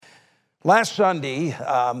Last Sunday,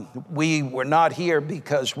 we were not here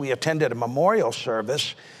because we attended a memorial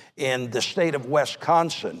service in the state of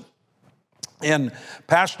Wisconsin. And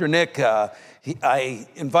Pastor Nick, I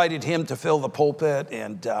invited him to fill the pulpit,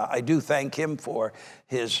 and I do thank him for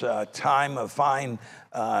his time of fine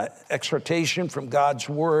exhortation from God's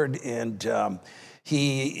Word. And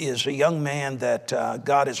he is a young man that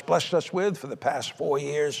God has blessed us with for the past 4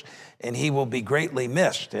 years, and he will be greatly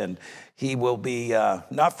missed. And he will be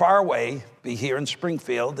not far away, be here in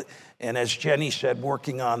Springfield, and as Jenny said,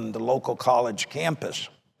 working on the local college campus.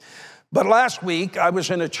 But last week, I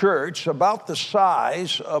was in a church about the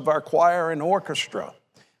size of our choir and orchestra.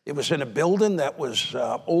 It was in a building that was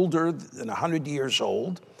older than 100 years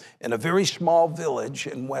old in a very small village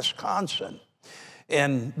in Wisconsin.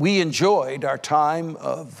 And we enjoyed our time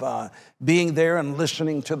of being there and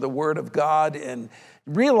listening to the Word of God and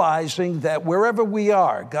realizing that wherever we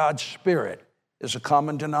are, God's Spirit is a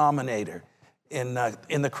common denominator in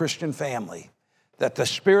the Christian family. That the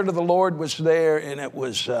Spirit of the Lord was there, and it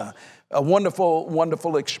was a wonderful,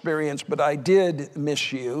 wonderful experience. But I did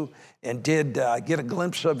miss you and did get a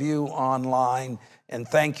glimpse of you online, and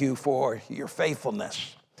thank you for your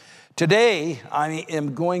faithfulness. Today, I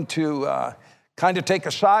am going to kind of take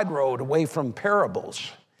a side road away from parables.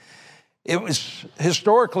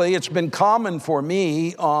 Historically, it's been common for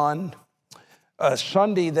me on a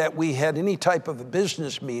Sunday that we had any type of a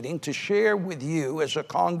business meeting to share with you as a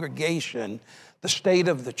congregation the state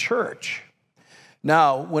of the church.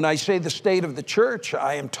 Now, when I say the state of the church,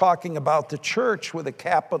 I am talking about the church with a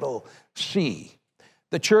capital C,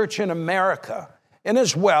 the church in America. And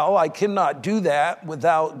as well, I cannot do that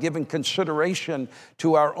without giving consideration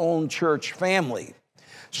to our own church family.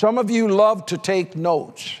 Some of you love to take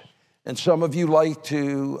notes, and some of you like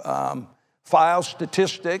to file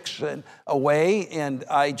statistics away, and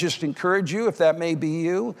I just encourage you, if that may be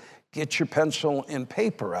you, get your pencil and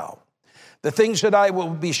paper out. The things that I will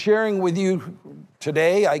be sharing with you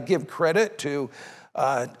today, I give credit to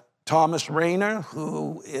Thomas Rayner,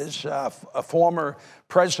 who is a former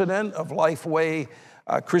president of Lifeway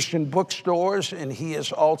Christian Bookstores, and he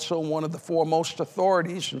is also one of the foremost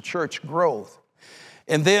authorities in church growth.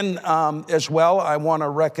 And then as well, I want to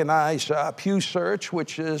recognize Pew Search,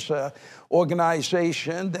 which is an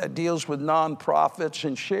organization that deals with nonprofits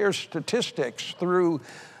and shares statistics through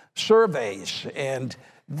surveys. And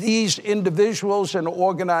these individuals and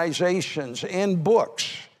organizations and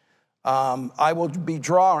books, I will be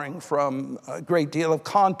drawing from a great deal of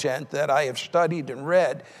content that I have studied and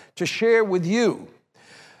read to share with you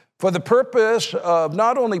for the purpose of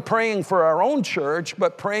not only praying for our own church,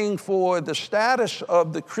 but praying for the status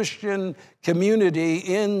of the Christian community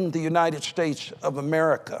in the United States of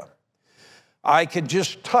America. I could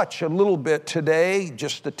just touch a little bit today,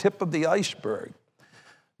 just the tip of the iceberg.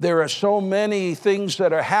 There are so many things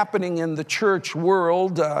that are happening in the church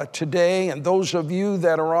world today, and those of you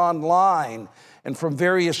that are online and from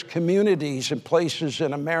various communities and places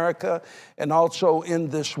in America and also in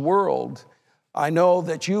this world, I know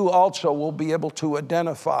that you also will be able to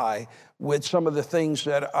identify with some of the things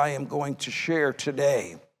that I am going to share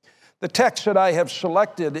today. The text that I have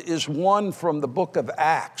selected is one from the book of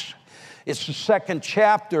Acts. It's the second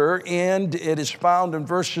chapter, and it is found in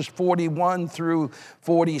verses 41 through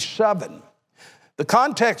 47. The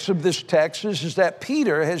context of this text is that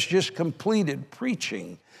Peter has just completed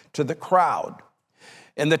preaching to the crowd.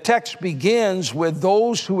 And the text begins with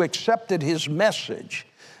those who accepted his message.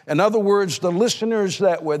 In other words, the listeners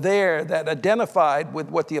that were there that identified with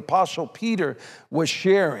what the Apostle Peter was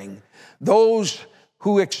sharing, those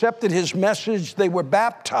who accepted his message, they were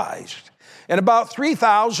baptized. And about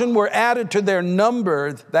 3,000 were added to their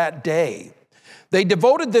number that day. They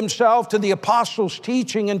devoted themselves to the apostles'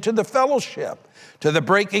 teaching and to the fellowship, to the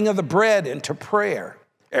breaking of the bread and to prayer.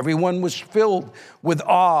 Everyone was filled with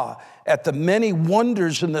awe at the many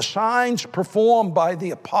wonders and the signs performed by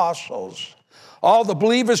the apostles. All the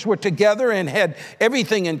believers were together and had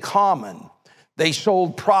everything in common. They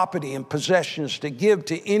sold property and possessions to give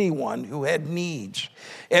to anyone who had needs.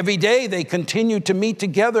 Every day they continued to meet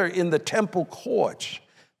together in the temple courts.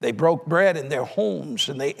 They broke bread in their homes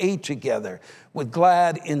and they ate together with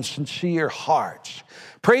glad and sincere hearts,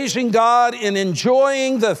 praising God and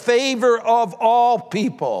enjoying the favor of all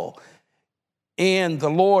people. And the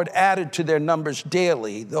Lord added to their numbers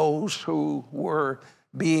daily those who were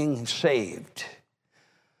being saved.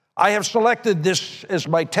 I have selected this as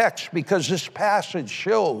my text because this passage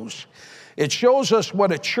shows us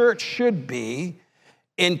what a church should be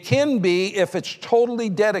and can be if it's totally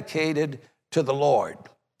dedicated to the Lord.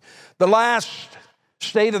 The last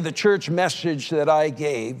State of the Church message that I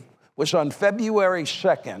gave was on February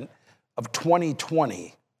 2nd of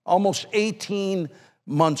 2020, almost 18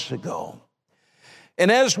 months ago.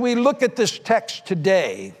 And as we look at this text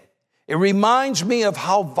today, it reminds me of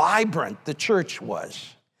how vibrant the church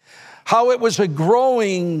was, how it was a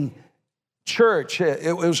growing church.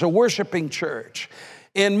 It was a worshiping church.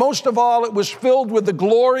 And most of all, it was filled with the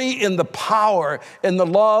glory and the power and the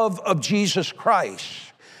love of Jesus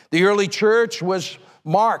Christ. The early church was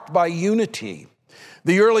marked by unity.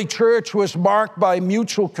 The early church was marked by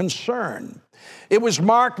mutual concern. It was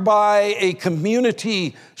marked by a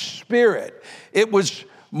community spirit. It was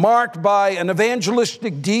marked by an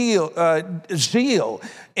evangelistic zeal,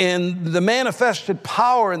 and the manifested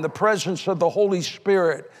power and the presence of the Holy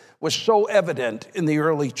Spirit was so evident in the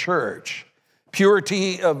early church.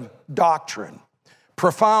 Purity of doctrine,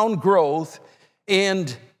 profound growth,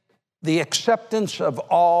 and the acceptance of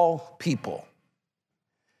all people.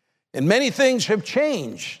 And many things have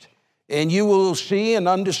changed, and you will see and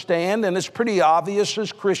understand, and it's pretty obvious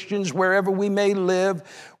as Christians, wherever we may live,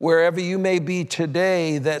 wherever you may be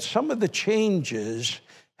today, that some of the changes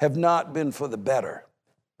have not been for the better,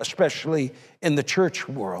 especially in the church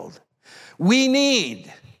world. We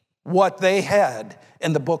need what they had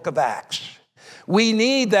in the book of Acts. We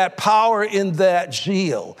need that power in that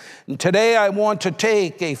zeal. And today I want to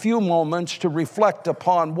take a few moments to reflect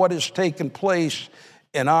upon what has taken place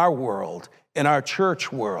in our world, in our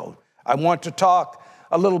church world. I want to talk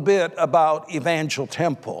a little bit about Evangel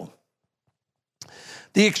Temple.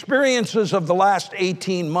 The experiences of the last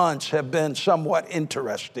 18 months have been somewhat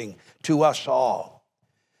interesting to us all.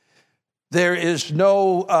 There is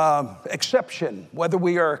no exception, whether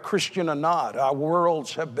we are a Christian or not. Our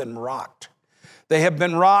worlds have been rocked. They have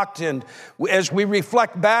been rocked, and as we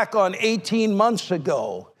reflect back on 18 months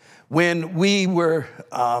ago when we were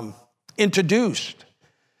introduced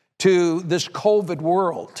to this COVID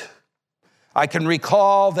world, I can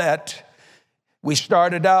recall that we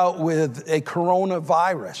started out with a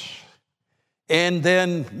coronavirus and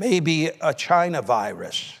then maybe a China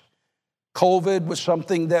virus. COVID was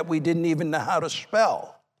something that we didn't even know how to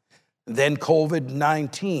spell. Then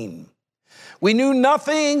COVID-19. We knew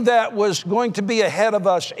nothing that was going to be ahead of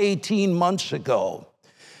us 18 months ago.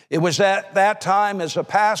 It was at that time as a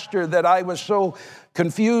pastor that I was so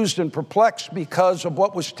confused and perplexed because of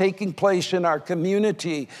what was taking place in our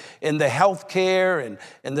community, in the health care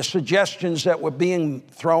and the suggestions that were being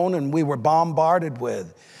thrown and we were bombarded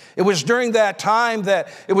with. It was during that time that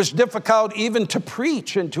it was difficult even to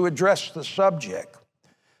preach and to address the subject.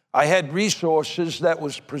 I had resources that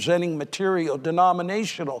was presenting material,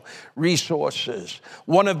 denominational resources.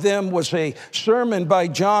 One of them was a sermon by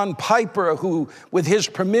John Piper, who, with his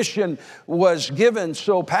permission, was given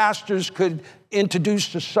so pastors could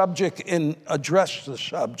introduce the subject and address the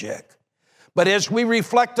subject. But as we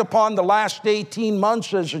reflect upon the last 18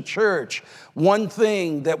 months as a church, one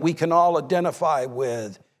thing that we can all identify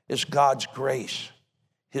with is God's grace,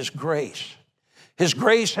 His grace. His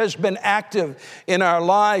grace has been active in our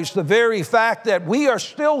lives. The very fact that we are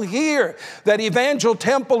still here, that Evangel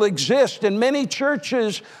Temple exists, and many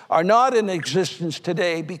churches are not in existence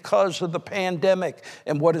today because of the pandemic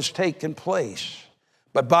and what has taken place.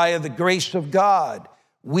 But by the grace of God,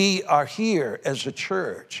 we are here as a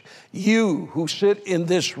church. You who sit in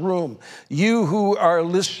this room, you who are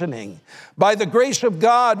listening, by the grace of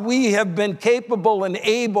God, we have been capable and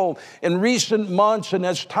able in recent months and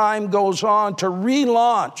as time goes on to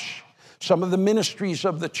relaunch some of the ministries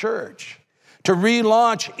of the church, to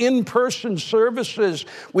relaunch in-person services.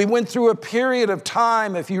 We went through a period of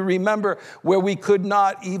time, if you remember, where we could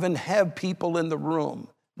not even have people in the room.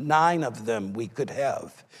 9 of them we could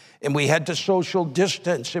have. And we had to social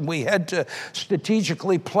distance, and we had to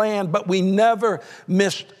strategically plan, but we never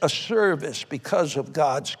missed a service because of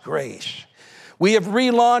God's grace. We have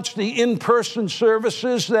relaunched the in-person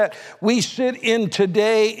services that we sit in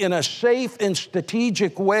today in a safe and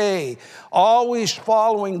strategic way, always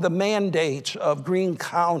following the mandates of Greene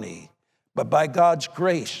County. But by God's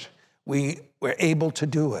grace, we were able to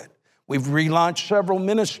do it. We've relaunched several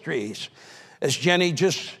ministries. As Jenny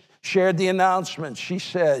just shared the announcement, she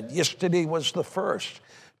said yesterday was the first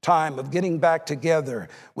time of getting back together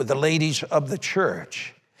with the ladies of the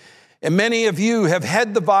church. And many of you have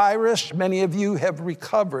had the virus. Many of you have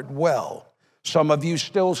recovered well. Some of you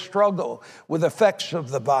still struggle with effects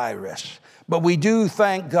of the virus. But we do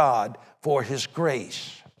thank God for His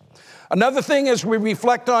grace. Another thing, as we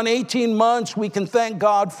reflect on 18 months, we can thank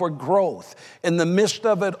God for growth in the midst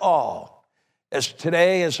of it all. As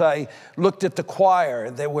today, as I looked at the choir,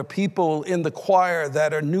 there were people in the choir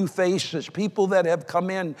that are new faces, people that have come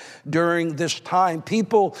in during this time,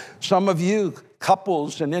 people, some of you,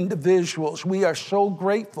 couples and individuals. We are so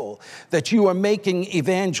grateful that you are making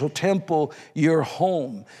Evangel Temple your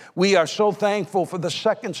home. We are so thankful for the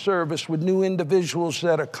second service with new individuals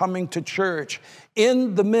that are coming to church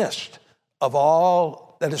in the midst of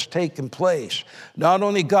all that has taken place. Not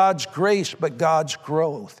only God's grace, but God's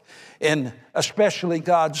growth. And especially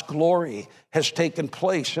God's glory has taken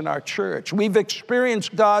place in our church. We've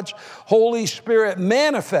experienced God's Holy Spirit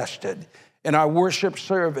manifested in our worship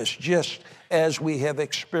service, just as we have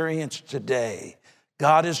experienced today.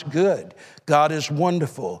 God is good. God is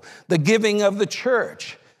wonderful. The giving of the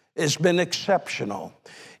church has been exceptional.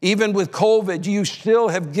 Even with COVID, you still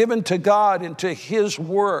have given to God and to His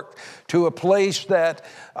work to a place that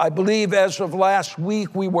I believe as of last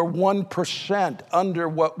week, we were 1% under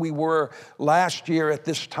what we were last year at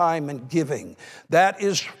this time in giving. That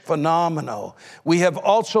is phenomenal. We have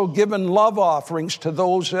also given love offerings to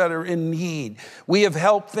those that are in need. We have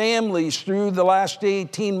helped families through the last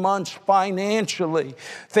 18 months financially,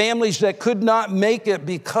 families that could not make it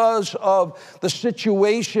because of the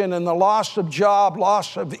situation and the loss of job,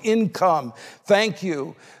 loss of income. Thank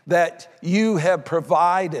you that you have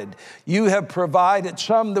provided. You have provided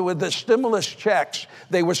some that with the stimulus checks,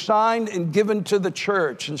 they were signed and given to the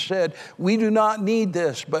church and said, we do not need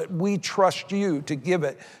this, but we trust you to give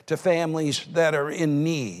it to families that are in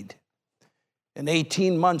need. In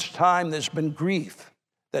 18 months' time, there's been grief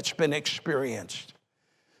that's been experienced.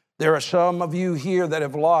 There are some of you here that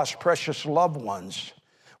have lost precious loved ones.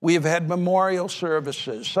 We have had memorial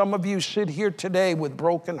services. Some of you sit here today with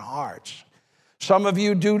broken hearts. Some of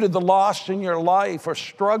you, due to the loss in your life, are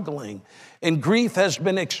struggling, and grief has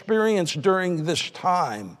been experienced during this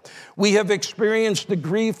time. We have experienced the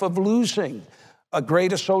grief of losing a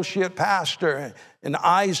great associate pastor in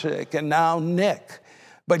Isaac and now Nick.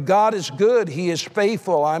 But God is good. He is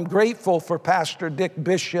faithful. I'm grateful for Pastor Dick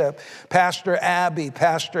Bishop, Pastor Abby,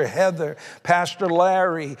 Pastor Heather, Pastor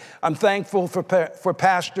Larry. I'm thankful for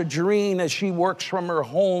Pastor Jareen as she works from her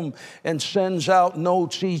home and sends out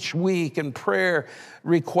notes each week and prayer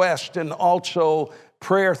requests and also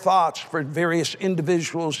prayer thoughts for various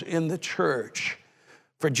individuals in the church.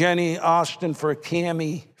 For Jenny Austin, for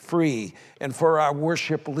Cammie Free, and for our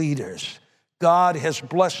worship leaders. God has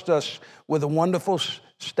blessed us with a wonderful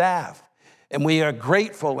staff, and we are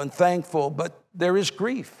grateful and thankful, but there is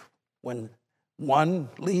grief. When one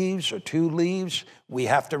leaves or two leaves, we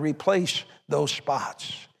have to replace those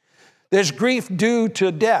spots. There's grief due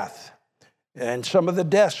to death, and some of the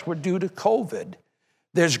deaths were due to COVID.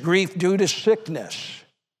 There's grief due to sickness,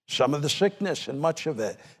 some of the sickness and much of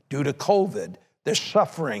it due to COVID. There's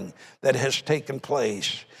suffering that has taken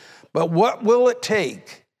place. But what will it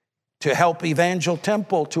take to help Evangel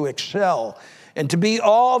Temple to excel and to be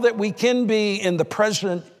all that we can be in the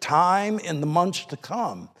present time, in the months to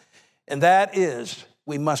come? And that is,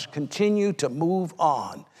 we must continue to move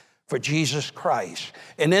on for Jesus Christ.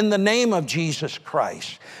 And in the name of Jesus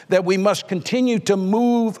Christ, that we must continue to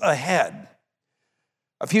move ahead.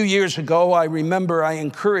 A few years ago, I remember I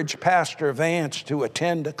encouraged Pastor Vance to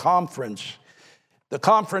attend a conference. The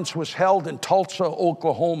conference was held in Tulsa,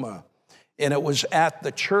 Oklahoma, and it was at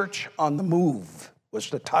the Church on the Move, was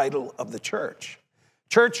the title of the church.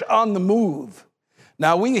 Church on the Move.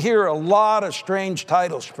 Now, we hear a lot of strange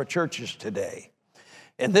titles for churches today,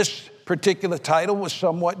 and this particular title was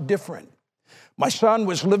somewhat different. My son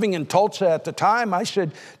was living in Tulsa at the time. I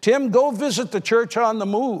said, Tim, go visit the Church on the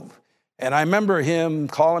Move. And I remember him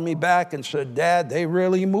calling me back and said, Dad, they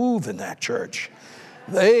really move in that church.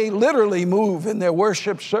 They literally move in their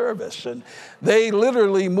worship service, and they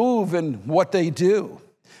literally move in what they do.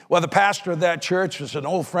 Well, the pastor of that church was an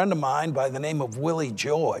old friend of mine by the name of Willie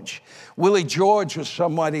George. Willie George was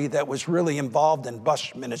somebody that was really involved in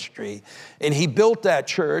bus ministry, and he built that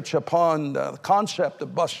church upon the concept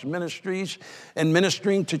of bus ministries and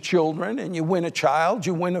ministering to children, and you win a child,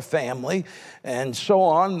 you win a family, and so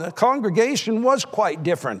on. The congregation was quite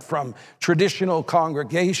different from traditional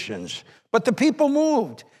congregations, but the people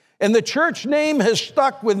moved. And the church name has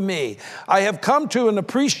stuck with me. I have come to an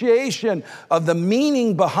appreciation of the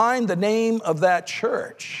meaning behind the name of that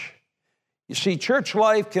church. You see, church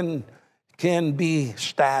life can be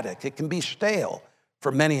static. It can be stale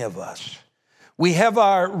for many of us. We have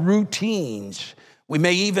our routines. We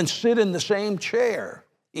may even sit in the same chair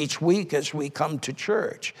each week as we come to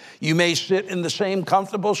church. You may sit in the same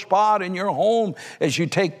comfortable spot in your home as you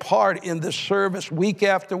take part in this service week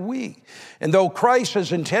after week. And though Christ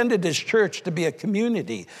has intended his church to be a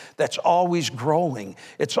community that's always growing,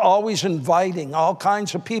 it's always inviting all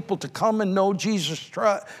kinds of people to come and know Jesus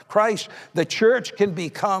Christ, the church can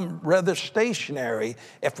become rather stationary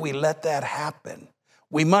if we let that happen.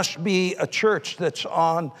 We must be a church that's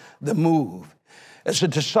on the move. As a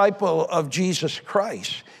disciple of Jesus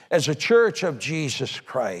Christ, as a church of Jesus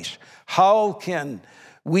Christ, how can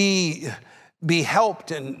we be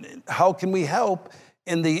helped and how can we help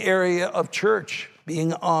in the area of church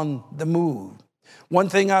being on the move? One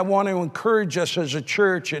thing I want to encourage us as a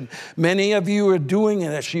church, and many of you are doing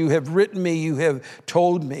this, you have written me, you have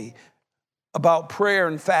told me about prayer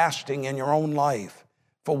and fasting in your own life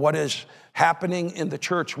for what is happening in the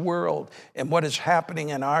church world and what is happening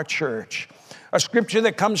in our church. A scripture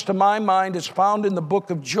that comes to my mind is found in the book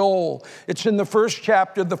of Joel. It's in the 1st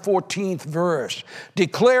chapter, the 14th verse.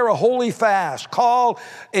 Declare a holy fast, call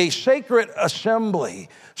a sacred assembly,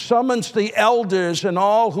 summons the elders and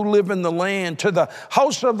all who live in the land to the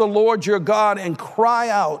house of the Lord your God and cry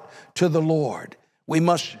out to the Lord. We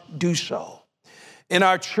must do so. In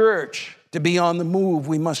our church, to be on the move,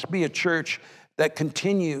 we must be a church that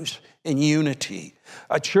continues in unity.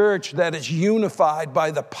 A church that is unified by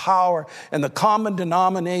the power and the common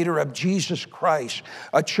denominator of Jesus Christ.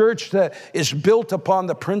 A church that is built upon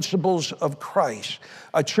the principles of Christ.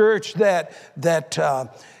 A church that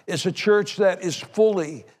is a church that is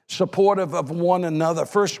fully supportive of one another.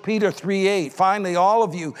 1 Peter 3:8, finally, all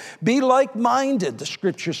of you, be like-minded, the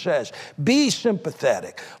scripture says. Be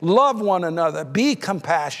sympathetic. Love one another. Be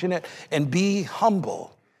compassionate and be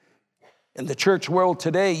humble. In the church world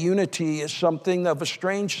today, unity is something of a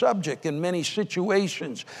strange subject in many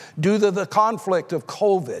situations. Due to the conflict of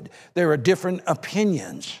COVID, there are different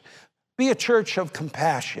opinions. Be a church of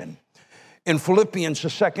compassion. In Philippians, the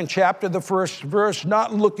 2nd chapter, the 1st verse,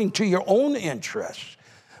 not looking to your own interests,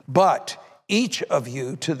 but each of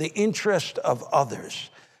you to the interest of others.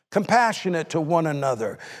 Compassionate to one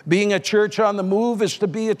another. Being a church on the move is to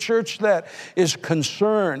be a church that is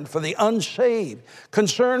concerned for the unsaved,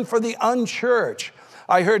 concerned for the unchurched.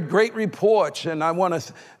 I heard great reports, and I want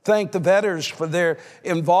to thank the Vetters for their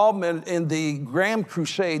involvement in the Graham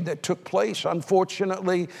Crusade that took place.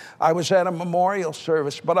 Unfortunately, I was at a memorial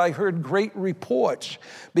service, but I heard great reports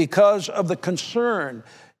because of the concern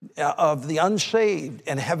of the unsaved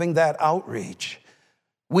and having that outreach.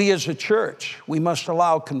 We as a church, we must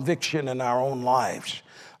allow conviction in our own lives.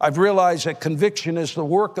 I've realized that conviction is the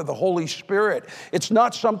work of the Holy Spirit. It's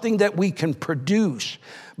not something that we can produce,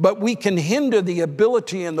 but we can hinder the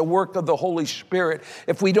ability and the work of the Holy Spirit.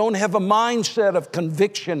 If we don't have a mindset of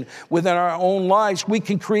conviction within our own lives, we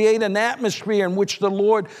can create an atmosphere in which the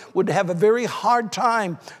Lord would have a very hard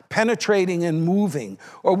time penetrating and moving.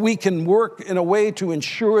 Or we can work in a way to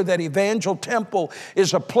ensure that Evangel Temple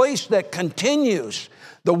is a place that continues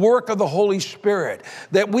the work of the Holy Spirit,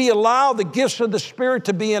 that we allow the gifts of the Spirit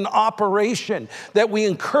to be in operation, that we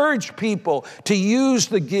encourage people to use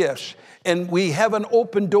the gifts, and we have an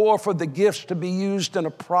open door for the gifts to be used in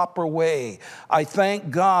a proper way. I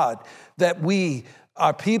thank God that we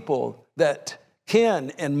are people that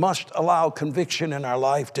can and must allow conviction in our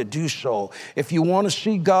life to do so. If you want to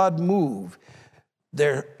see God move,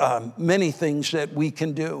 there are many things that we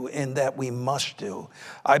can do and that we must do.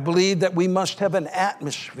 I believe that we must have an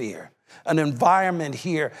atmosphere, an environment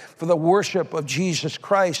here for the worship of Jesus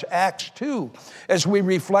Christ. Acts 2, as we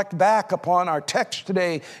reflect back upon our text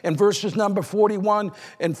today in verses number 41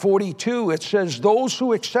 and 42, it says, those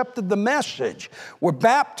who accepted the message were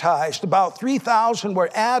baptized. About 3,000 were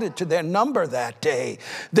added to their number that day.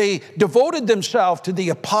 They devoted themselves to the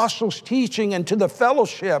apostles' teaching and to the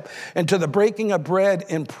fellowship and to the breaking of bread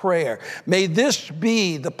and prayer. May this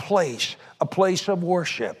be the place, a place of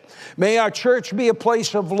worship. May our church be a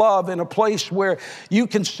place of love and a place where you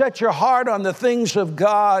can set your heart on the things of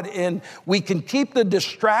God, and we can keep the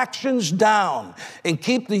distractions down and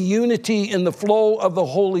keep the unity in the flow of the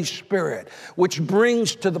Holy Spirit, which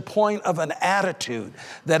brings to the point of an attitude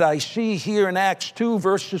that I see here in Acts 2,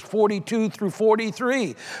 verses 42 through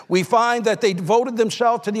 43. We find that they devoted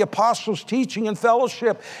themselves to the apostles' teaching and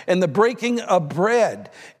fellowship and the breaking of bread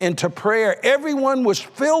and to prayer. Everyone was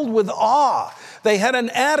filled with awe. They had an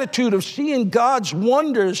attitude of seeing God's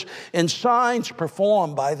wonders and signs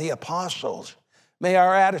performed by the apostles. May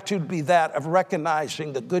our attitude be that of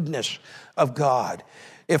recognizing the goodness of God.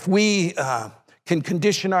 If we can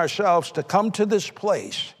condition ourselves to come to this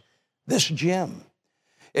place, this gym,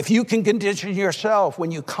 if you can condition yourself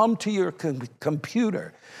when you come to your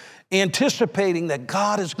computer anticipating that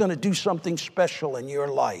God is going to do something special in your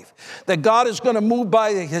life, that God is going to move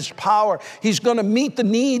by his power. He's going to meet the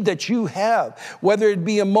need that you have, whether it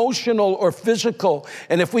be emotional or physical.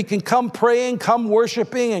 And if we can come praying, come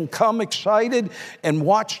worshiping, and come excited and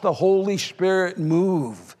watch the Holy Spirit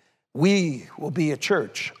move, we will be a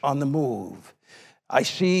church on the move. I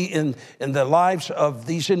see in the lives of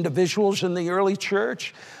these individuals in the early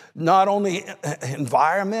church, not only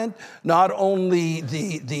environment, not only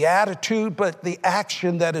the attitude, but the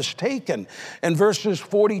action that is taken. In verses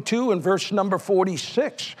 42 and verse number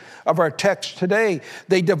 46 of our text today,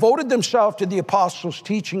 they devoted themselves to the apostles'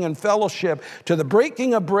 teaching and fellowship, to the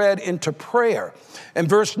breaking of bread, and to prayer. And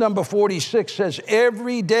verse number 46 says,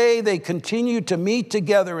 every day they continued to meet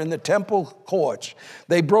together in the temple courts.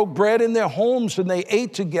 They broke bread in their homes and they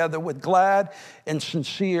ate together with glad and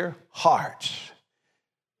sincere hearts.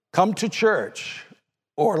 Come to church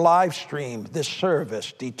or live stream this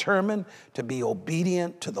service determined to be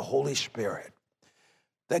obedient to the Holy Spirit.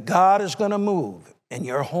 That God is going to move in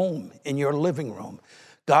your home, in your living room.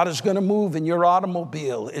 God is going to move in your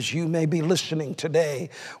automobile as you may be listening today.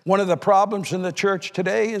 One of the problems in the church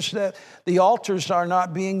today is that the altars are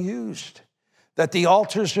not being used, that the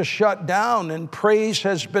altars are shut down and praise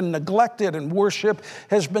has been neglected and worship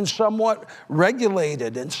has been somewhat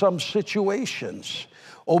regulated in some situations.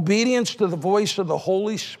 Obedience to the voice of the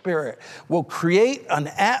Holy Spirit will create an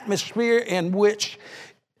atmosphere in which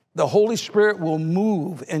the Holy Spirit will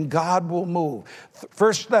move and God will move.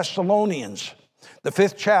 1 Thessalonians, the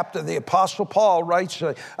 5th chapter, the Apostle Paul writes,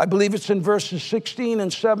 I believe it's in verses 16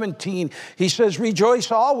 and 17, he says,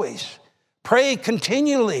 rejoice always, pray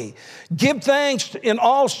continually, give thanks in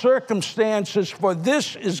all circumstances, for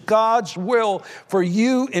this is God's will for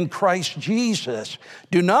you in Christ Jesus.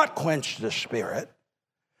 Do not quench the Spirit.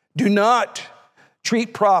 Do not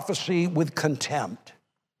treat prophecy with contempt.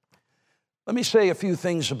 Let me say a few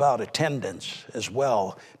things about attendance as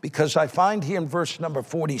well, because I find here in verse number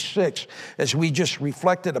 46, as we just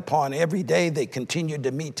reflected upon, every day they continued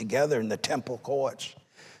to meet together in the temple courts.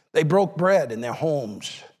 They broke bread in their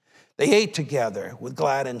homes. They ate together with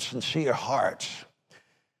glad and sincere hearts.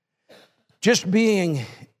 Just being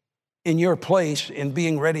in your place and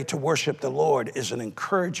being ready to worship the Lord is an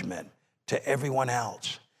encouragement to everyone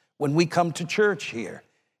else. When we come to church here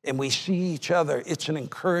and we see each other, it's an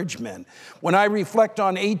encouragement. When I reflect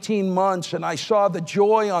on 18 months and I saw the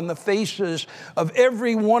joy on the faces of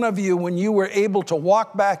every one of you when you were able to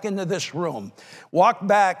walk back into this room, walk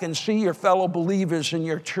back and see your fellow believers in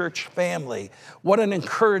your church family, what an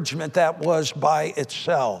encouragement that was by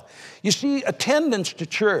itself. You see, attendance to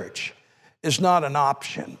church is not an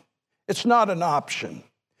option. It's not an option.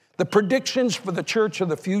 The predictions for the church of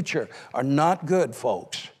the future are not good,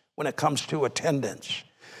 folks, when it comes to attendance.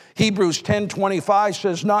 Hebrews 10:25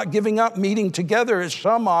 says, not giving up meeting together as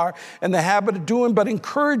some are in the habit of doing, but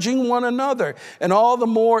encouraging one another. And all the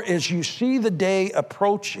more as you see the day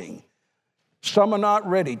approaching. Some are not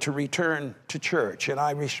ready to return to church, and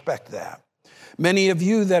I respect that. Many of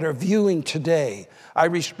you that are viewing today, I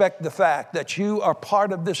respect the fact that you are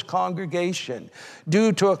part of this congregation.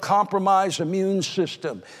 Due to a compromised immune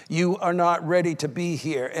system, you are not ready to be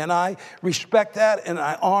here. And I respect that and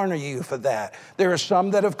I honor you for that. There are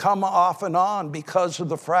some that have come off and on because of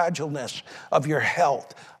the fragileness of your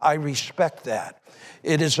health. I respect that.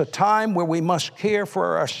 It is a time where we must care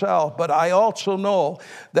for ourselves, but I also know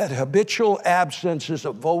that habitual absence is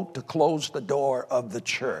a vote to close the door of the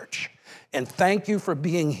church. And thank you for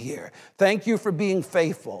being here. Thank you for being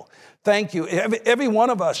faithful. Thank you. Every one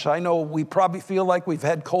of us, I know we probably feel like we've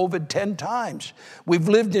had COVID 10 times. We've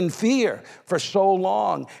lived in fear for so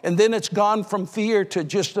long. And then it's gone from fear to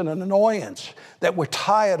just an annoyance that we're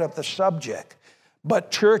tired of the subject. But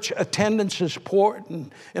church attendance is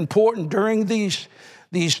important during these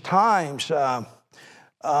times.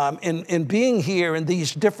 In being here in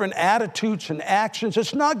these different attitudes and actions,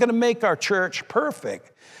 it's not going to make our church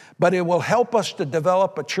perfect. But it will help us to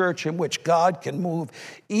develop a church in which God can move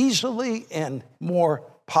easily and more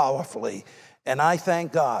powerfully. And I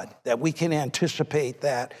thank God that we can anticipate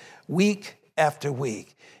that week after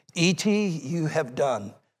week. E.T., you have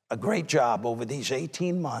done a great job over these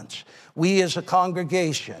 18 months. We as a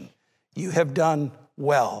congregation, you have done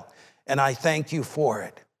well, and I thank you for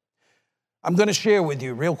it. I'm going to share with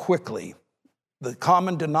you real quickly the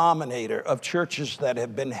common denominator of churches that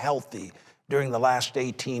have been healthy during the last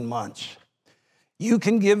 18 months. You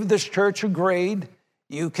can give this church a grade.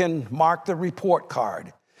 You can mark the report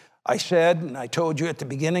card. I said, and I told you at the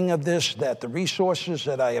beginning of this, that the resources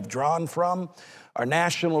that I have drawn from are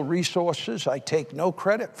national resources. I take no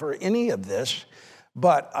credit for any of this,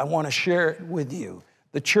 but I want to share it with you.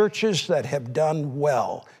 The churches that have done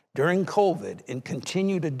well during COVID and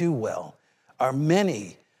continue to do well are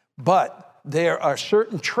many, but there are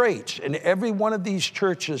certain traits in every one of these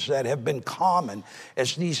churches that have been common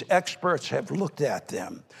as these experts have looked at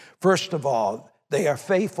them. First of all, they are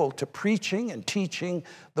faithful to preaching and teaching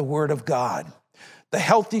the Word of God. The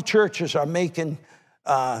healthy churches are making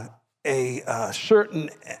a certain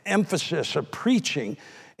emphasis of preaching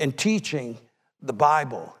and teaching the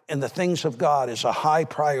Bible and the things of God is a high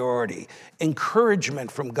priority.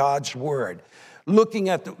 Encouragement from God's Word. Looking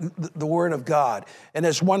at the Word of God. And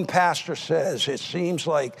as one pastor says, it seems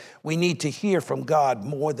like we need to hear from God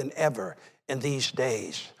more than ever in these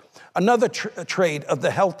days. Another trait of the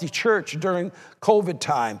healthy church during COVID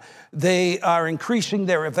time, they are increasing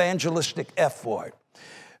their evangelistic effort.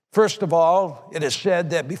 First of all, it is said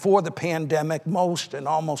that before the pandemic, most and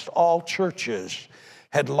almost all churches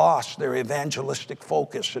had lost their evangelistic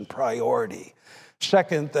focus and priority.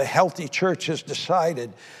 Second, the healthy church has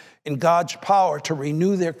decided in God's power to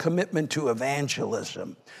renew their commitment to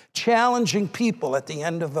evangelism, challenging people at the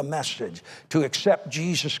end of a message to accept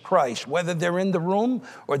Jesus Christ, whether they're in the room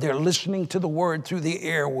or they're listening to the word through the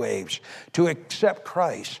airwaves, to accept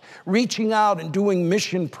Christ, reaching out and doing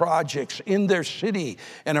mission projects in their city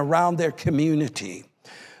and around their community.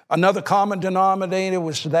 Another common denominator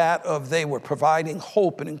was that of they were providing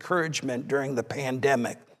hope and encouragement during the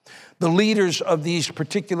pandemic. The leaders of these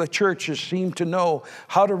particular churches seemed to know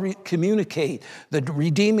how to communicate the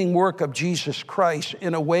redeeming work of Jesus Christ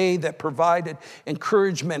in a way that provided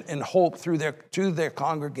encouragement and hope to their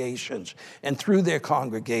congregations and through their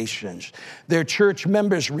congregations. Their church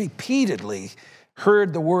members repeatedly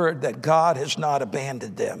heard the word that God has not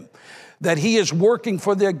abandoned them, that He is working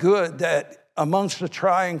for their good, that amongst the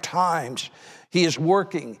trying times, He is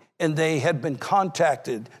working. And they had been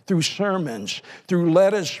contacted through sermons, through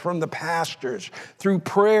letters from the pastors, through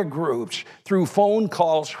prayer groups, through phone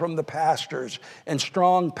calls from the pastors, and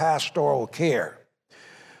strong pastoral care.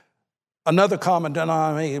 Another common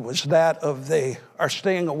denominator was that of they are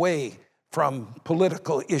staying away from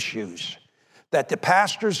political issues. That the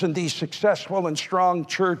pastors in these successful and strong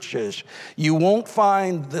churches, you won't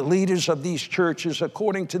find the leaders of these churches,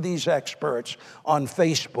 according to these experts, on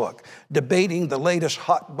Facebook, debating the latest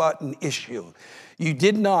hot button issue. You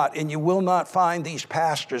did not and you will not find these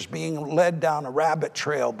pastors being led down a rabbit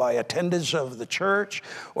trail by attendants of the church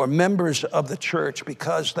or members of the church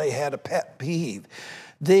because they had a pet peeve.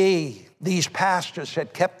 These pastors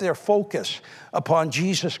had kept their focus upon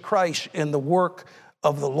Jesus Christ in the work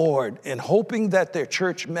of the Lord and hoping that their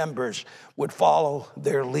church members would follow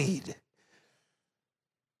their lead.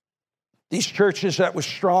 These churches that were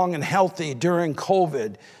strong and healthy during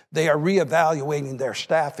COVID, they are reevaluating their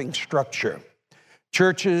staffing structure.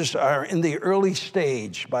 Churches are in the early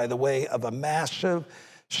stage, by the way, of a massive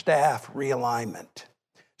staff realignment.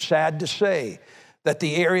 Sad to say that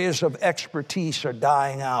the areas of expertise are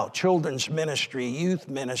dying out. Children's ministry, youth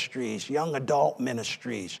ministries, young adult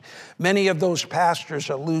ministries. Many of those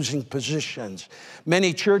pastors are losing positions.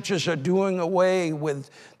 Many churches are doing away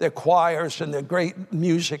with their choirs and their great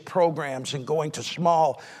music programs and going to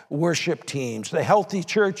small worship teams. The healthy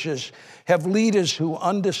churches have leaders who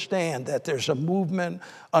understand that there's a movement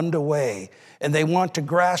underway and they want to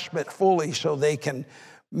grasp it fully so they can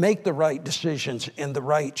make the right decisions and the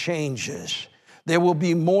right changes. There will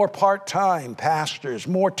be more part-time pastors,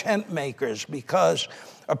 more tent makers because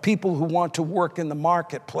of people who want to work in the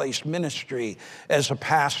marketplace ministry as a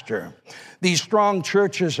pastor. These strong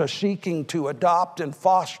churches are seeking to adopt and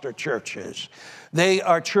foster churches. They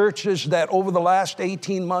are churches that over the last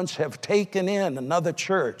 18 months have taken in another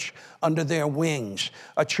church under their wings,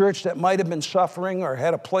 a church that might have been suffering or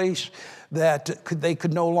had a place that they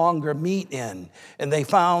could no longer meet in. And they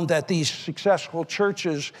found that these successful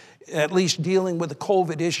churches, at least dealing with the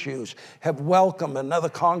COVID issues, have welcomed another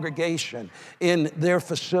congregation in their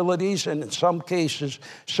facilities and in some cases,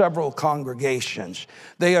 several congregations.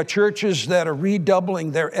 They are churches that are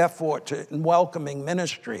redoubling their effort in welcoming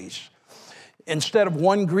ministries. Instead of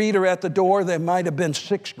one greeter at the door, there might have been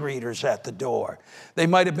 6 greeters at the door. They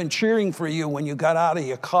might have been cheering for you when you got out of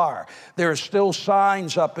your car. There are still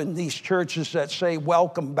signs up in these churches that say,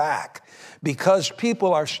 "Welcome back," because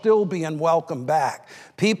people are still being welcomed back.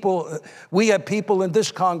 We have people in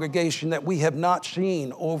this congregation that we have not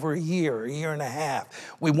seen over a year and a half.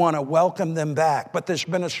 We want to welcome them back, but there's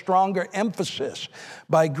been a stronger emphasis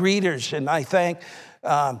by greeters, and I thank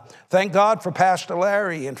Thank God for Pastor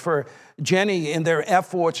Larry and for Jenny in their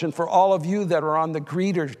efforts, and for all of you that are on the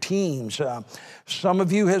greeter teams. Some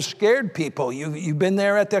of you have scared people. You've been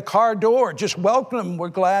there at their car door. Just welcome them. We're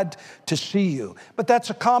glad to see you. But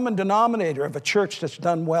that's a common denominator of a church that's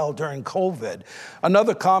done well during COVID.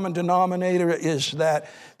 Another common denominator is that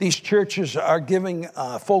these churches are giving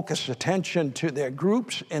focused attention to their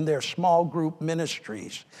groups and their small group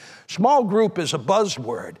ministries. Small group is a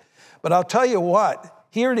buzzword, but I'll tell you what,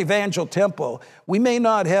 here at Evangel Temple, we may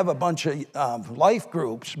not have a bunch of life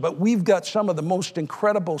groups, but we've got some of the most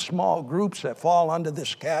incredible small groups that fall under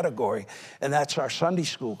this category, and that's our Sunday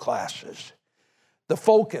school classes. The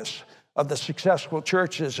focus of the successful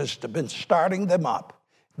churches has been starting them up,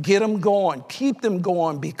 get them going, keep them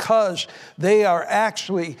going, because they are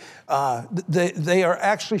actually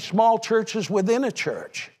small churches within a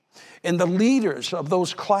church. And the leaders of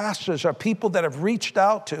those classes are people that have reached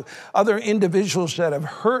out to other individuals that have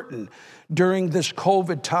hurting during this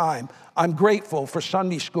COVID time. I'm grateful for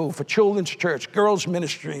Sunday school, for children's church, girls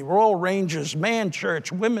ministry, Royal Rangers, man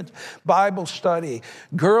church, women's Bible study,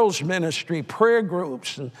 girls ministry, prayer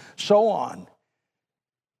groups, and so on.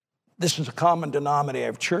 This is a common denominator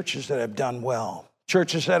of churches that have done well.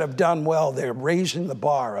 Churches that have done well, they're raising the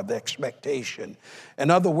bar of expectation. In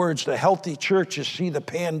other words, the healthy churches see the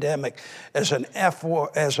pandemic as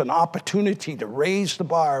an opportunity to raise the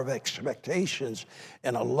bar of expectations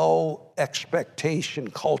in a low expectation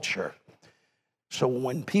culture. So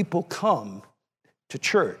when people come to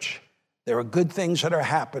church, there are good things that are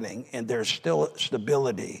happening, and there's still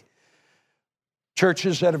stability.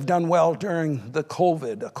 Churches that have done well during the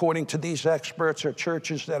COVID, according to these experts, are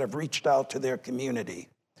churches that have reached out to their community.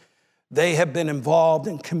 They have been involved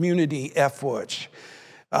in community efforts.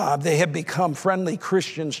 They have become friendly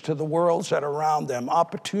Christians to the worlds that are around them.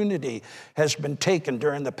 Opportunity has been taken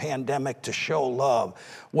during the pandemic to show love,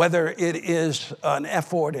 whether it is an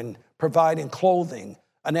effort in providing clothing,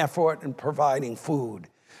 an effort in providing food.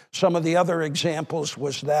 Some of the other examples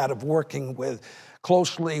was that of working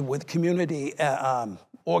closely with community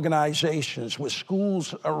organizations, with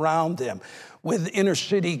schools around them, with inner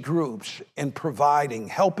city groups, and providing,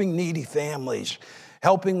 helping needy families,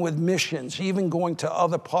 helping with missions, even going to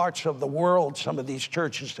other parts of the world. Some of these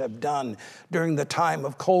churches have done during the time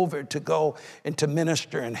of COVID to go and to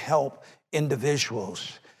minister and help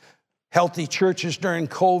individuals. Healthy churches during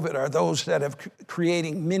COVID are those that have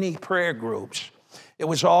creating mini prayer groups. It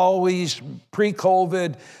was always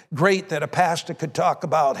pre-COVID great that a pastor could talk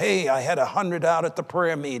about, hey, I had 100 out at the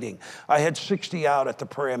prayer meeting. I had 60 out at the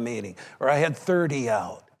prayer meeting, or I had 30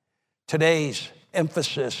 out. Today's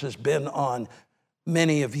emphasis has been on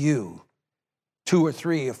many of you, 2 or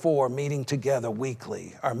 3 or 4 meeting together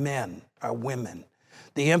weekly, our men, our women.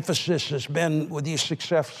 The emphasis has been with these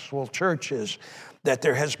successful churches that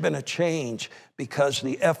there has been a change because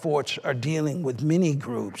the efforts are dealing with mini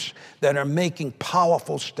groups that are making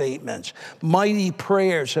powerful statements. Mighty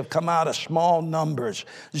prayers have come out of small numbers.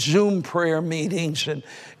 Zoom prayer meetings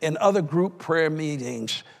and other group prayer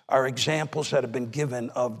meetings are examples that have been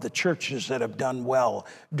given of the churches that have done well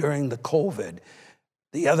during the COVID.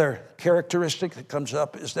 The other characteristic that comes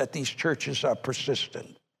up is that these churches are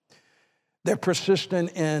persistent. They're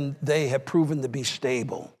persistent and they have proven to be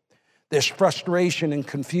stable. This frustration and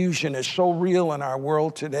confusion is so real in our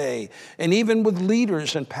world today, and even with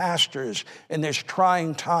leaders and pastors, and there's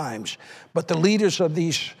trying times. But the leaders of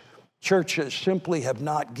these churches simply have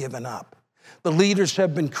not given up. The leaders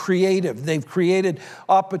have been creative. They've created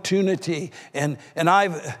opportunity, and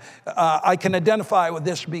I can identify with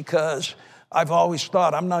this because I've always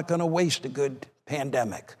thought I'm not going to waste a good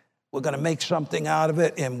pandemic. We're going to make something out of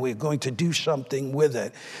it, and we're going to do something with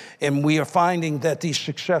it. And we are finding that these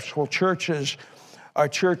successful churches are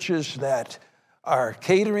churches that are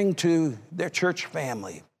catering to their church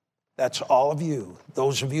family. That's all of you,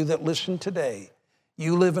 those of you that listen today.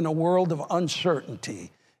 You live in a world of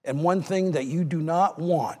uncertainty, and one thing that you do not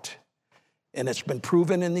want, and it's been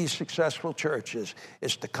proven in these successful churches,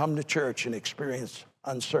 is to come to church and experience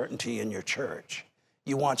uncertainty in your church.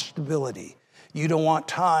 You want stability. You don't want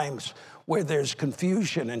times where there's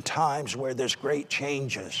confusion and times where there's great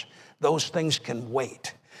changes. Those things can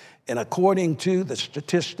wait. And according to the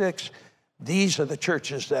statistics, these are the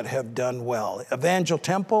churches that have done well. Evangel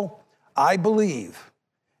Temple, I believe,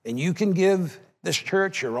 and you can give this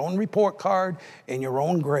church your own report card and your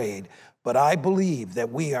own grade, but I believe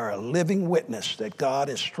that we are a living witness that God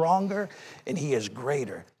is stronger and He is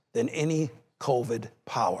greater than any COVID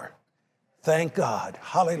power. Thank God.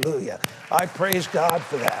 Hallelujah. I praise God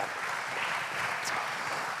for that.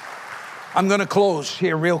 I'm going to close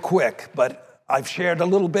here real quick, but I've shared a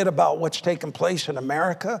little bit about what's taken place in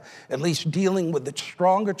America, at least dealing with the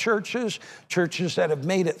stronger churches, churches that have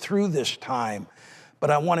made it through this time.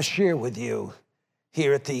 But I want to share with you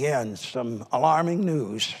here at the end some alarming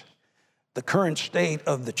news, the current state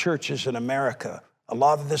of the churches in America. A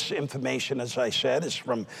lot of this information, as I said, is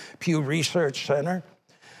from Pew Research Center.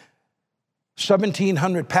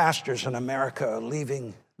 1,700 pastors in America are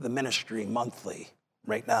leaving the ministry monthly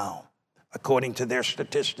right now, according to their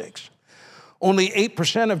statistics. Only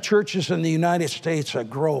 8% of churches in the United States are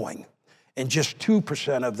growing, and just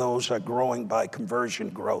 2% of those are growing by conversion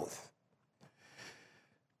growth.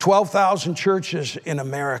 12,000 churches in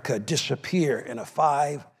America disappear in a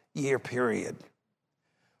 5-year period.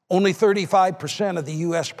 Only 35% of the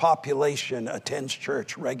U.S. population attends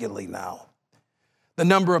church regularly now. The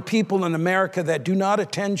number of people in America that do not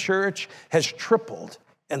attend church has tripled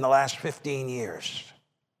in the last 15 years.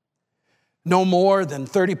 No more than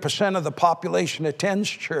 30% of the population attends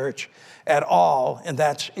church at all, and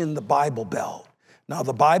that's in the Bible Belt. Now,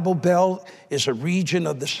 the Bible Belt is a region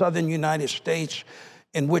of the southern United States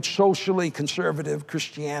in which socially conservative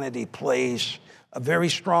Christianity plays a very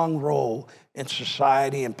strong role in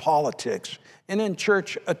society and politics, and in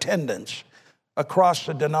church attendance across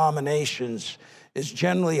the denominations is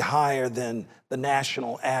generally higher than the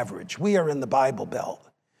national average. We are in the Bible Belt.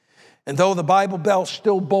 And though the Bible Belt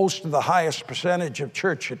still boasts the highest percentage of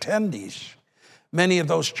church attendees, many of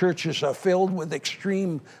those churches are filled with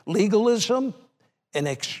extreme legalism and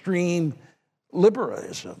extreme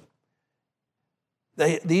liberalism.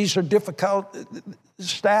 These are difficult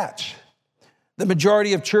stats. The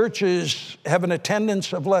majority of churches have an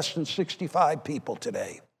attendance of less than 65 people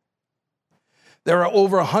today. There are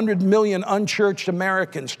over 100 million unchurched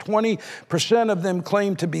Americans. 20% of them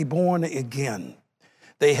claim to be born again.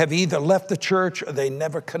 They have either left the church or they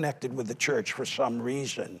never connected with the church for some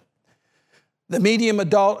reason. The median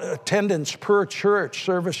adult attendance per church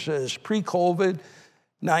services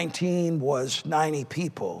pre-COVID-19 was 90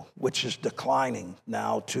 people, which is declining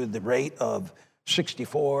now to the rate of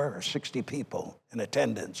 64 or 60 people in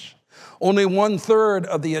attendance. Only 1/3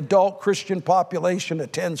 of the adult Christian population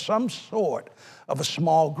attends some sort of a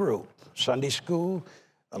small group, Sunday school,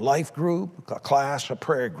 a life group, a class, a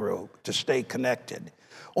prayer group, to stay connected.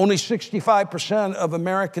 Only 65% of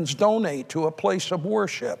Americans donate to a place of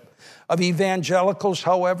worship. Of evangelicals,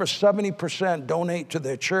 however, 70% donate to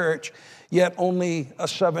their church, yet only a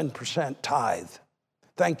 7% tithe.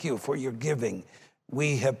 Thank you for your giving.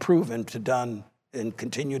 We have proven to done and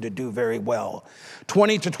continue to do very well.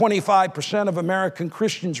 20 to 25% of American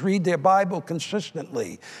Christians read their Bible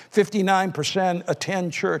consistently. 59%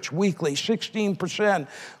 attend church weekly. 16%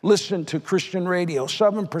 listen to Christian radio.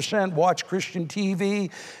 7% watch Christian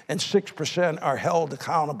TV, and 6% are held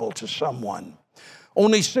accountable to someone.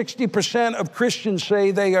 Only 60% of Christians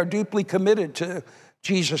say they are deeply committed to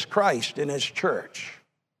Jesus Christ and his church.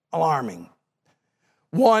 Alarming.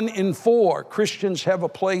 1 in 4 Christians have a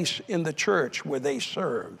place in the church where they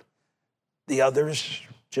serve. The others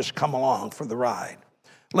just come along for the ride.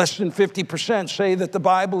 Less than 50% say that the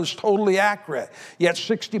Bible is totally accurate, yet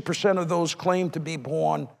 60% of those claim to be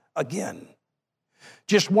born again.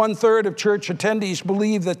 Just 1/3 of church attendees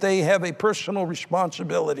believe that they have a personal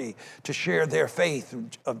responsibility to share their faith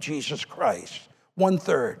of Jesus Christ.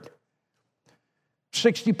 1/3.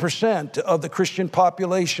 60% of the Christian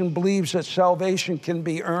population believes that salvation can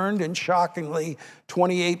be earned, and shockingly,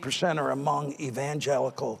 28% are among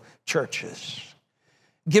evangelical churches.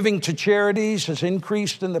 Giving to charities has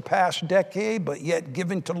increased in the past decade, but yet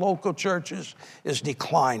giving to local churches is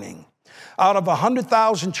declining. Out of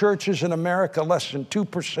 100,000 churches in America, less than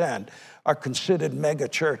 2% are considered mega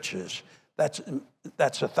churches. That's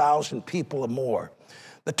 1,000 people or more.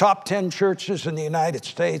 The top 10 churches in the United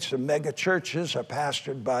States are mega churches, are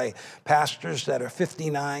pastored by pastors that are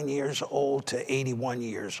 59 years old to 81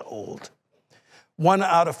 years old. 1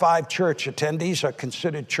 out of 5 church attendees are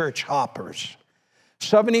considered church hoppers.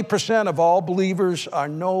 70% of all believers are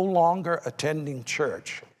no longer attending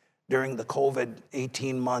church during the COVID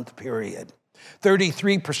 18-month period.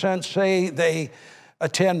 33% say they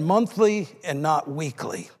attend monthly and not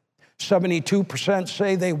weekly. 72%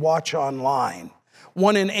 say they watch online.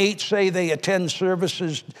 1 in 8 say they attend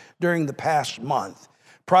services during the past month.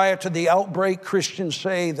 Prior to the outbreak, Christians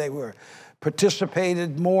say they were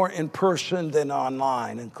participated more in person than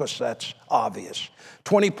online, and of course that's obvious.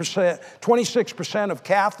 26% of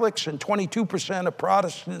Catholics and 22% of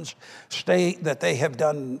Protestants state that they have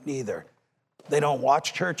done neither. They don't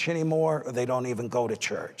watch church anymore, or they don't even go to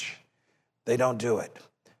church. They don't do it.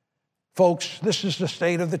 Folks, this is the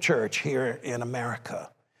state of the church here in America.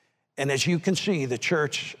 And as you can see, the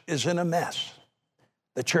church is in a mess.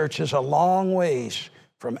 The church is a long ways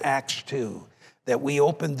from Acts 2 that we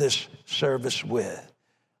opened this service with.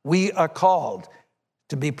 We are called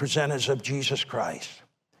to be presenters of Jesus Christ.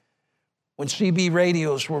 When CB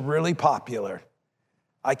radios were really popular,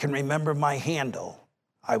 I can remember my handle.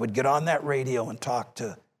 I would get on that radio and talk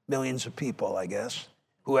to millions of people, I guess,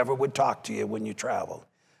 whoever would talk to you when you traveled.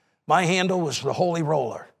 My handle was the Holy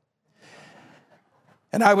Roller.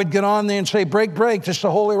 And I would get on there and say, break, just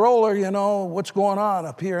the Holy Roller, what's going on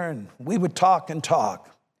up here? And we would talk and talk.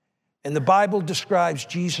 And the Bible describes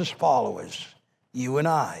Jesus' followers, you and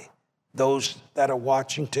I, those that are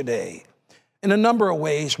watching today. In a number of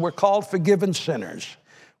ways, we're called forgiven sinners.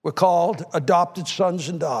 We're called adopted sons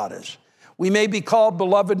and daughters. We may be called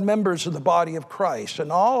beloved members of the body of Christ.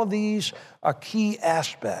 And all of these are key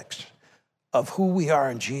aspects of who we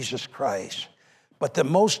are in Jesus Christ. But the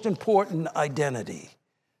most important identity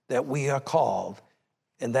that we are called,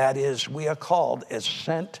 and that is we are called as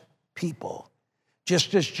sent people.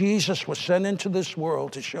 Just as Jesus was sent into this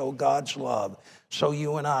world to show God's love, so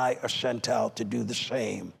you and I are sent out to do the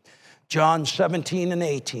same. John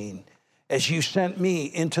 17:18, as you sent me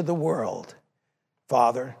into the world,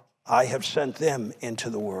 Father, I have sent them into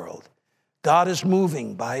the world. God is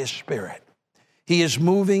moving by his Spirit. He is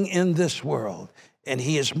moving in this world, and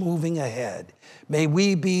he is moving ahead. May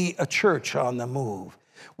we be a church on the move.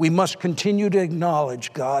 We must continue to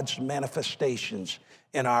acknowledge God's manifestations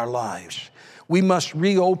in our lives. We must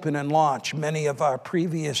reopen and launch many of our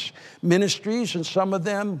previous ministries, and some of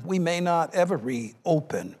them we may not ever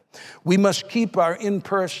reopen. We must keep our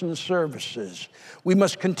in-person services. We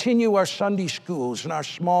must continue our Sunday schools and our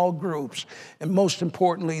small groups, and most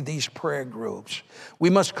importantly, these prayer groups. We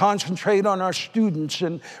must concentrate on our students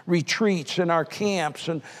and retreats and our camps,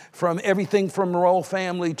 and from everything from Royal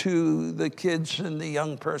Family to the kids and the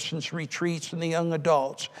young persons retreats and the young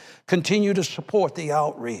adults. Continue to support the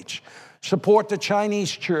outreach. Support the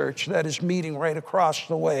Chinese church that is meeting right across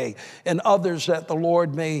the way, and others that the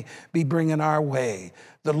Lord may be bringing our way.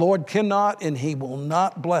 The Lord cannot and he will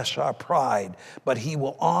not bless our pride, but he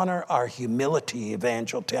will honor our humility,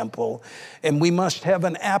 Evangel Temple. And we must have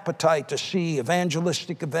an appetite to see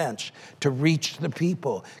evangelistic events, to reach the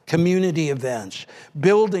people, community events,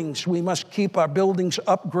 buildings. We must keep our buildings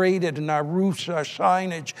upgraded and our roofs, our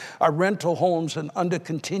signage, our rental homes and under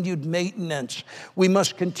continued maintenance. We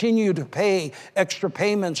must continue to pay extra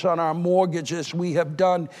payments on our mortgages we have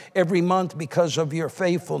done every month because of your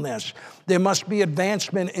faithfulness. There must be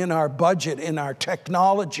advancement in our budget, in our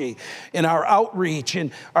technology, in our outreach,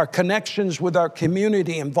 in our connections with our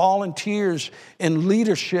community and volunteers and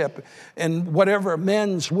leadership and whatever,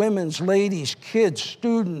 men's, women's, ladies, kids,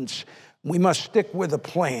 students. We must stick with a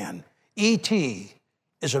plan. ET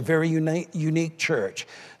is a very unique church.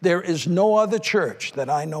 There is no other church that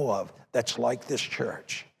I know of that's like this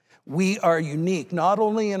church. We are unique, not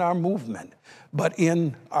only in our movement, but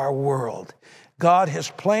in our world. God has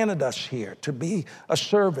planted us here to be a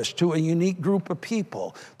service to a unique group of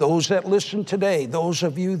people, those that listen today, those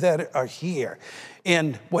of you that are here.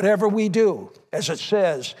 And whatever we do, as it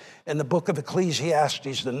says in the book of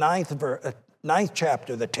Ecclesiastes, the ninth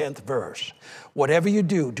chapter, the 10th verse, whatever you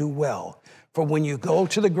do, do well. For when you go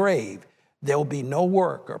to the grave, there will be no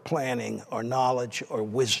work or planning or knowledge or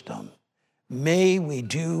wisdom. May we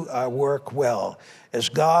do our work well as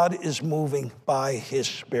God is moving by his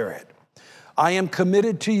Spirit. I am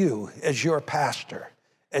committed to you as your pastor,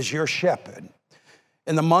 as your shepherd.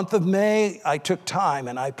 In the month of May, I took time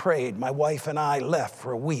and I prayed. My wife and I left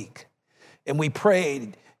for a week. And we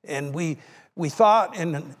prayed and we thought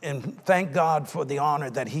and thank God for the honor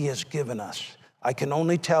that he has given us. I can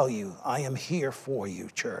only tell you, I am here for you,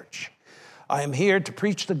 church. I am here to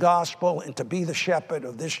preach the gospel and to be the shepherd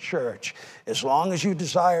of this church. As long as you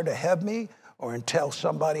desire to have me or until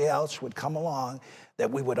somebody else would come along that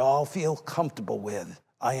we would all feel comfortable with,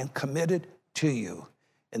 I am committed to you.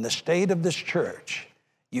 In the state of this church,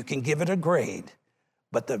 you can give it a grade,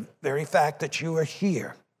 but the very fact that you are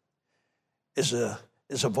here is a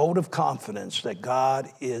vote of confidence that God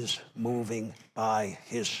is moving by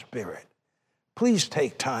his Spirit. Please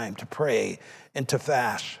take time to pray and to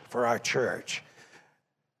fast for our church.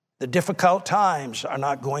 The difficult times are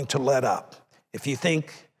not going to let up. If you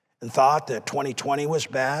think and thought that 2020 was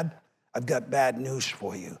bad, I've got bad news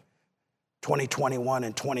for you. 2021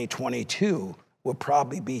 and 2022 will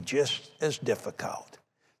probably be just as difficult.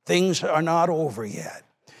 Things are not over yet.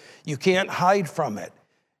 You can't hide from it.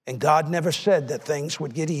 And God never said that things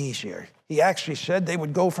would get easier. He actually said they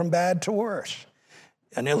would go from bad to worse.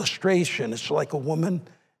 An illustration, it's like a woman,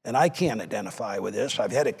 and I can't identify with this.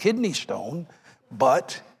 I've had a kidney stone,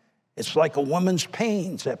 but it's like a woman's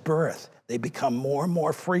pains at birth. They become more and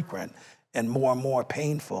more frequent and more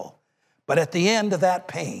painful. But at the end of that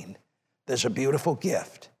pain, there's a beautiful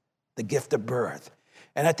gift, the gift of birth.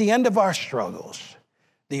 And at the end of our struggles,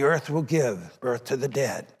 the earth will give birth to the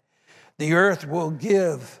dead. The earth will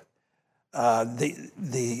give,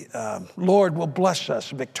 the Lord will bless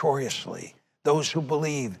us victoriously, those who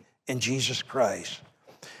believe in Jesus Christ.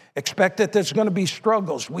 Expect that there's going to be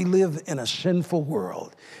struggles. We live in a sinful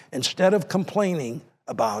world. Instead of complaining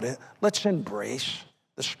about it, let's embrace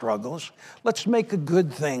the struggles. Let's make a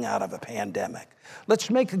good thing out of a pandemic. Let's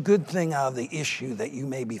make a good thing out of the issue that you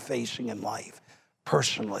may be facing in life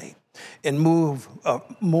personally, and move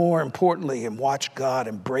more importantly and watch God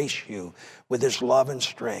embrace you with his love and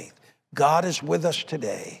strength. God is with us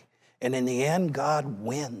today, and in the end, God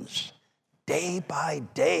wins. Day by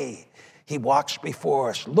day, he walks before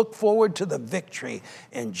us. Look forward to the victory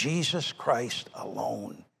in Jesus Christ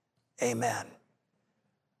alone. Amen.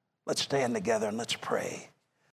 Let's stand together and let's pray.